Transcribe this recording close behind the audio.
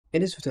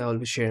In this video, I will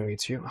be sharing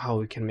with you how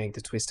we can make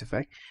the twist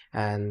effect,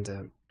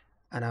 and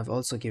I've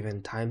also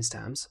given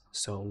timestamps,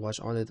 so watch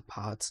only the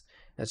parts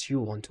that you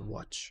want to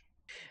watch.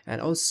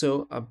 And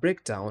also a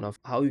breakdown of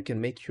how you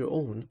can make your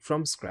own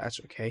from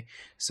scratch. Okay,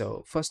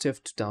 so first you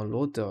have to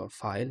download the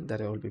file that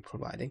I will be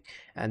providing,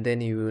 and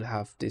then you will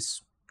have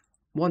this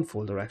one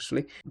folder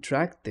actually.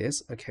 Drag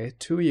this, okay,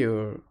 to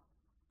your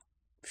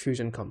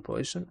Fusion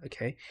composition,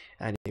 okay,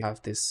 and you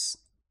have this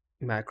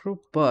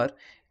macro. But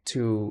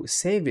to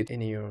save it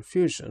in your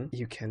Fusion,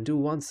 you can do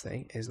one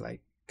thing is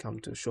like come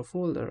to show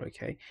folder,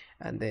 okay,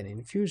 and then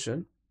in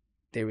Fusion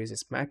there is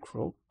this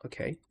macro,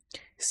 okay.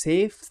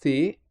 Save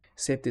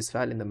this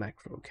file in the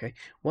macro, okay.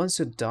 Once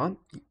you're done,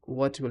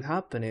 what will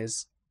happen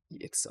is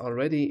it's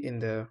already in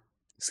the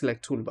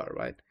select toolbar,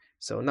 right?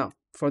 So now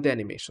for the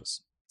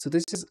animations, so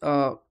this is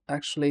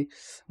actually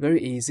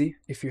very easy.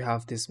 If you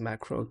have this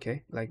macro,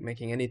 okay, like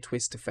making any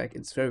twist effect,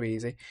 it's very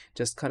easy.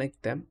 Just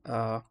connect them,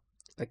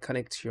 like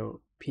connect your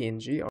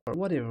PNG or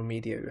whatever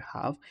media you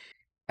have,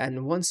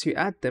 and once you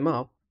add them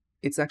up,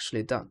 it's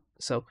actually done.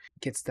 So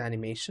it gets the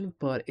animation,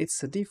 but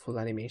it's a default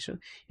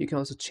animation. You can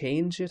also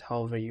change it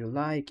however you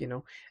like.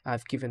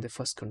 I've given the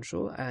first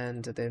control,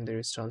 and then there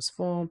is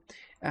transform,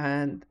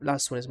 and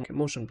last one is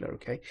motion blur.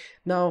 Okay,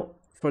 now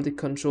for the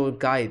control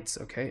guides,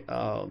 okay,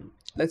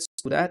 let's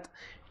do that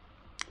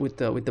with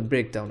the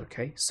breakdown.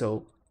 Okay,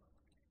 so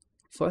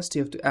first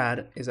you have to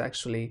add is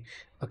actually,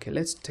 okay,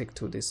 let's take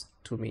to this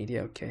to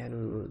media, okay, and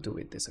we will do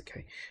with this.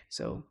 Okay,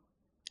 so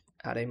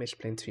add image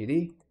plane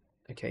 3D,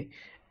 okay,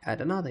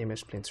 add another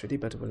image plane 3D,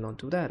 but we will not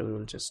do that. We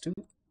will just do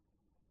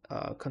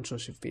Control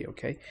Shift V.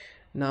 Okay,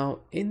 now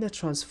in the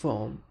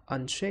transform,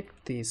 uncheck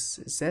this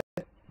Z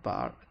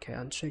bar, okay,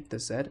 uncheck the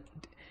Z,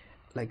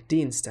 like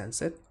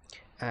de-instance it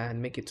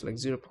and make it to like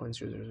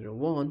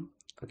 0.0001,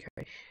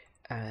 okay,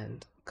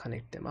 and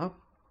connect them up,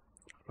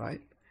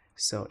 right?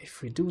 So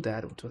if we do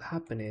that, what will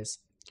happen is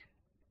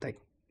like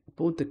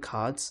both the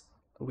cards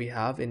we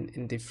have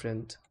in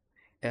different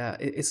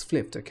it's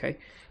flipped, okay.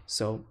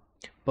 So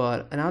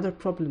but another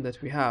problem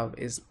that we have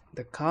is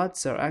the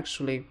cards are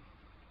actually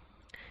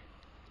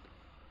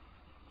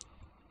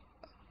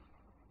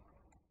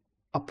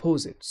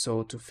opposite.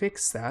 So to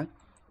fix that,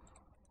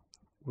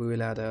 we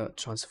will add a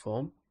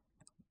transform,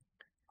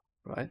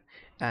 right,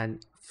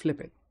 and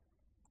flip it.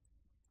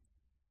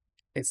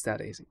 It's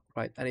that easy,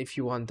 right? And if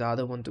you want the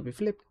other one to be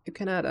flipped, you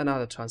can add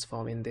another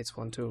transform in this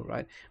one too,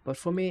 right? But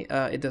for me,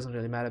 it doesn't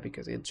really matter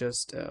because it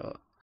just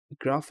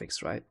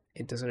graphics, right?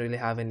 It doesn't really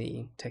have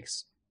any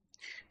text.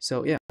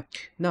 So yeah,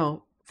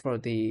 now for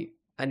the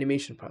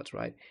animation part,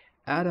 right,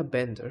 add a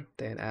bender,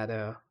 then add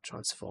a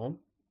transform,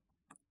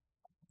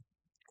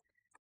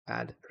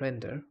 add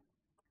render.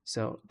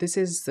 So this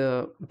is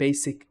the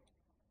basic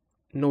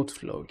node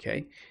flow,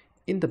 okay.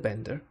 In the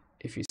bender,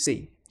 if you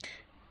see,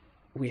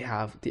 we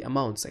have the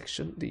amount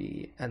section,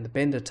 and the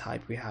bender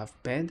type, we have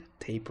bend,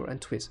 taper,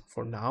 and twist.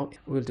 For now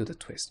we'll do the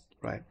twist,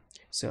 right?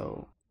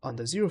 So on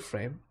the 0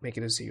 frame, make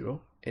it a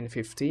 0. In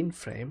 15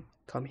 frame,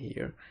 come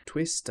here,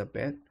 twist a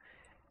bit,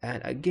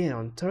 and again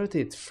on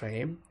 30th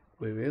frame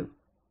we will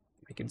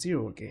make it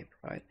 0 again,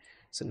 right?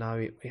 So now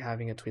we're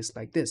having a twist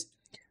like this.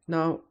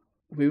 Now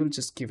we will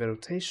just give a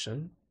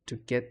rotation to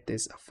get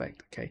this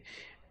effect, okay.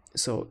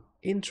 So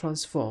in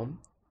transform,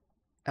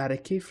 add a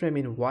keyframe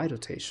in Y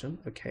rotation,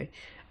 okay,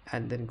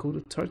 and then go to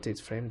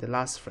 30th frame, the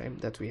last frame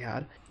that we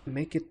had,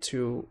 make it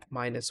to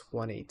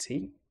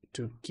 -180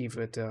 to give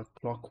it a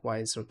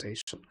clockwise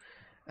rotation,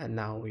 and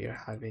now we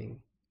are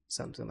having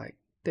something like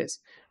this,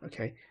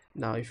 okay.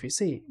 Now if you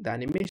see, the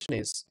animation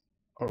is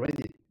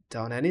already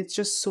done, and it's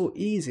just so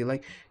easy.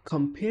 Like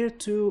compared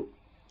to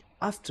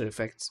After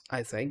Effects,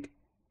 I think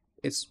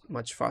it's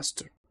much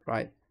faster,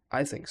 right?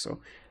 I think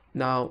so.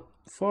 Now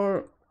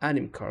for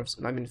anim curves,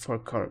 I mean for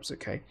curves,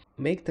 okay,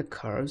 make the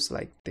curves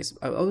like this.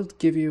 I will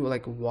give you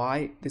like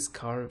why this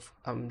curve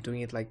I'm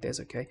doing it like this,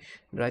 okay.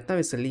 Right now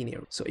it's a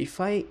linear, so if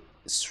I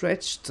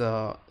stretch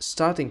the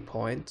starting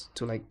point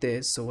to like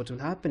this, so what will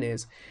happen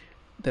is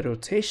the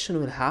rotation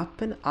will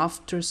happen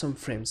after some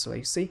frames. So like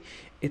you see,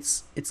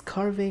 it's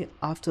curving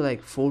after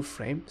like 4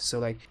 frames. So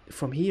like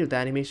from here the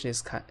animation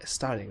is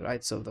starting,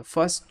 right? So the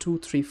first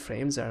 2-3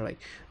 frames are like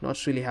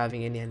not really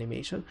having any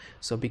animation.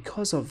 So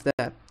because of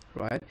that,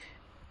 right,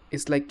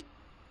 it's like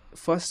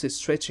first it's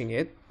stretching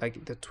it,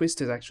 like the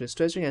twist is actually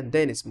stretching, and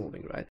then it's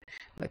moving, right?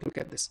 Like look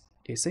at this,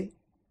 you see.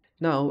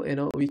 Now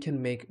we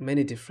can make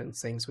many different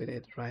things with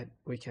it, right?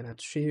 We can add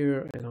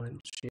shear,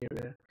 and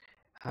shear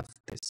have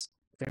this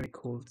very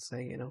cool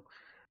thing.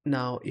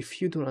 Now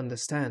if you don't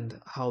understand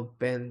how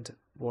bend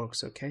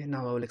works, okay,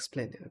 now I will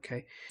explain it,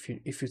 okay.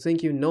 If you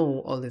think you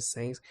know all these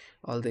things,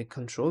 all the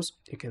controls,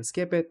 you can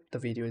skip it, the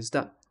video is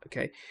done,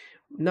 okay.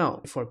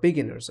 Now for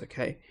beginners,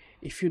 okay,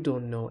 if you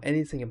don't know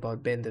anything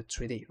about Blender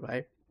 3D,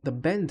 right, the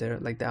bender,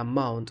 like the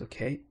amount,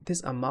 okay,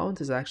 this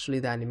amount is actually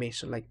the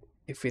animation. Like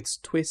if it's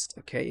twist,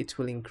 okay, it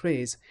will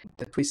increase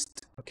the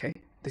twist, okay,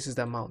 this is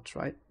the amount,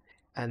 right.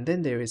 And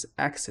then there is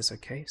axis,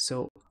 okay.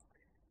 So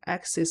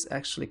axis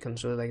actually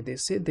control like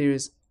this. See, there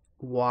is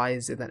y,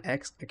 z, and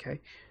x.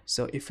 Okay,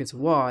 so if it's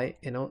y,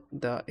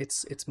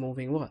 it's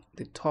moving what,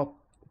 the top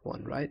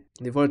one, right,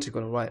 the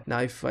vertical, right? Now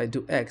if I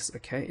do x,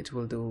 okay, it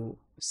will do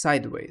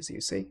sideways.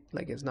 You see,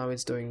 like it's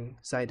doing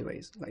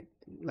sideways,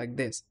 like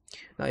this.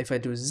 Now if I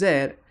do z,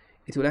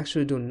 it will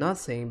actually do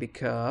nothing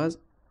because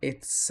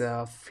it's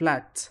a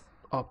flat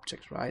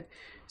object, right?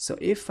 So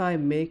if I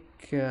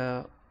make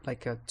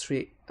like a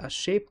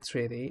shape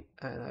 3D,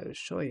 and I will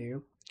show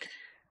you,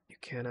 you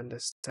can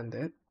understand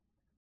it.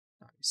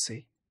 Now you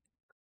see,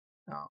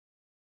 now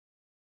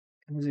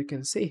as you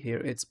can see here,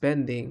 it's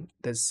bending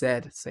the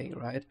Z thing,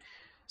 right?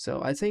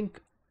 So I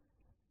think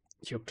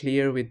you're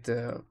clear with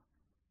the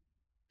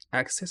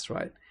axis,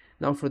 right?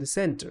 Now for the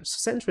center. So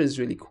center is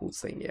really cool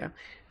thing, yeah.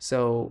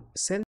 So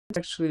center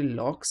actually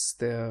locks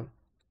the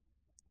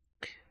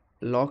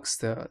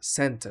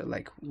center,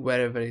 like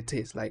wherever it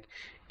is. Like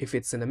if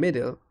it's in the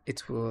middle,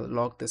 it will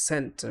lock the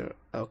center,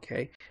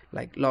 okay?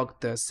 Like lock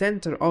the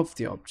center of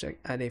the object.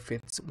 And if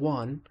it's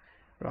one,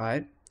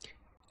 right,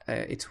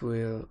 it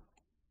will,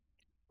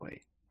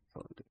 wait,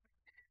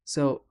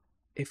 so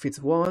if it's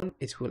one,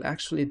 it will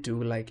actually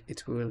do, like,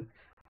 it will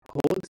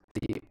hold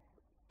the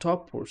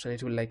top portion,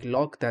 it will like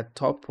lock that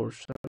top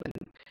portion,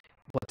 and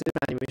whatever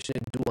animation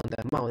you do on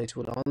that mount, it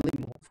will only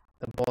move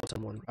the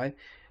bottom one, right?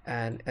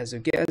 And as you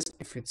guess,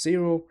 if it's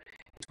zero,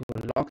 it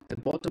will lock the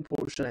bottom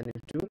portion, and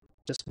it will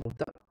just move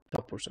the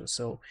top portion.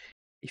 So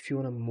if you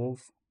want to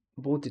move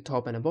both the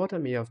top and the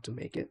bottom, you have to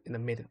make it in the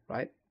middle,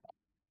 right?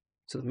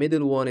 So the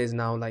middle one is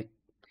now like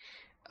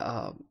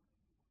um,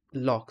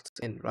 locked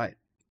in, right?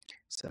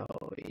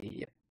 So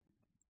yeah,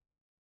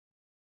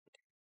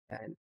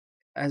 and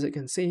as you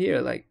can see here,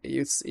 like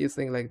you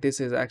think like this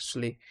is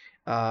actually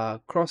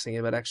crossing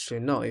it, but actually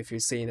no. If you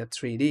see in a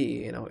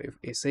 3D, if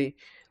you see,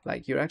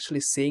 like, you're actually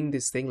seeing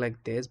this thing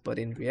like this, but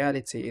in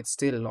reality it's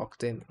still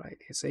locked in, right?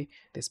 You see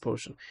this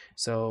portion.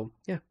 So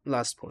yeah,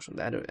 last portion,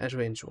 the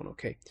arrange one.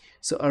 Okay,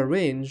 so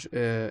arrange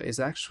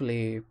is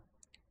actually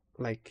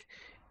like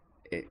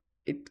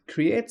it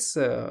creates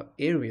a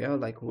area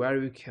like where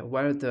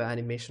the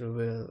animation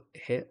will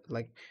hit,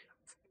 like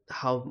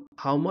how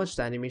much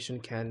the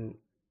animation can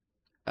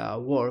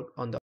work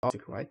on the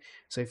object, right?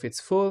 So if it's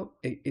full,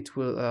 it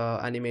will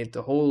animate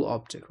the whole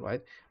object,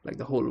 right? Like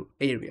the whole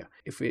area.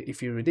 If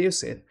you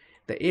reduce it,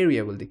 the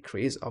area will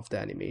decrease of the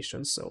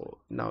animation. So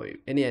now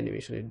any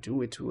animation you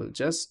do, it will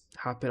just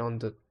happen on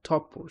the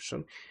top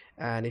portion.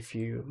 And if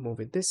you move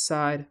it this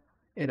side,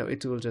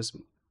 it will just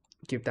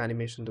give the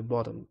animation the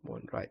bottom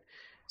one, right?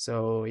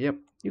 So yep,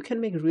 you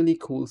can make really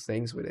cool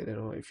things with it,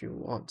 if you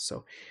want.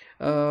 So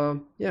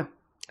yeah,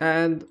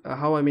 and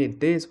how I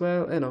made this,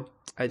 well,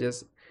 I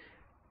just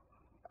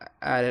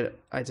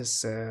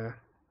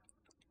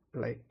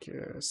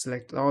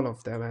select all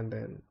of them and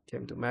then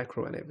came to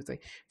macro and everything.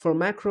 For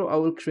macro, I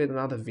will create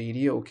another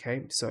video,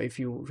 okay? So if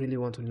you really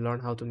want to learn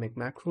how to make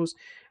macros,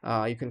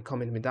 you can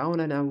comment me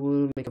down and I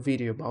will make a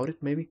video about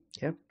it, maybe.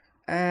 Yep.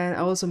 And I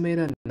also made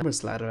a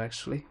numbers ladder,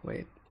 actually.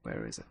 Wait,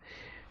 where is it?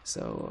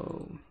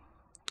 So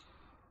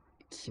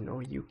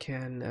you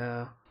can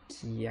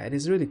yeah, it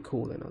is really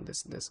cool,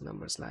 this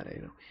numbers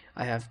ladder.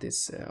 I have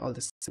this all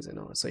these things,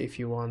 so if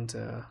you want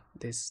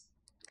this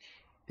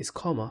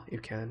comma, you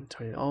can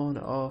turn it on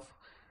or off,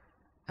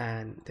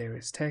 and there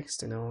is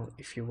text.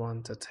 If you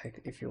want a text,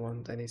 if you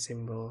want any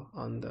symbol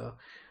on the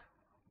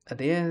at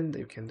the end,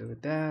 you can do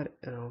with that.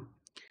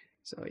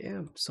 So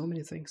yeah, so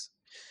many things.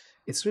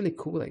 It's really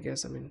cool, I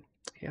guess. I mean,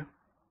 yeah,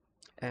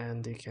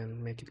 and you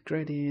can make it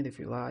gradient if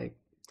you like.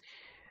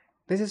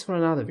 This is for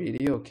another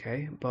video,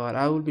 okay? But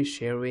I will be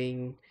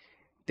sharing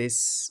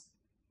this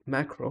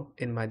macro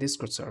in my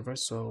Discord server,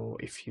 so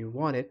if you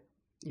want it,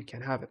 you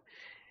can have it.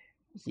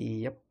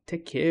 Yep,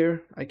 take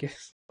care, I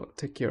guess. Well,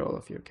 take care, all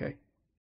of you, okay?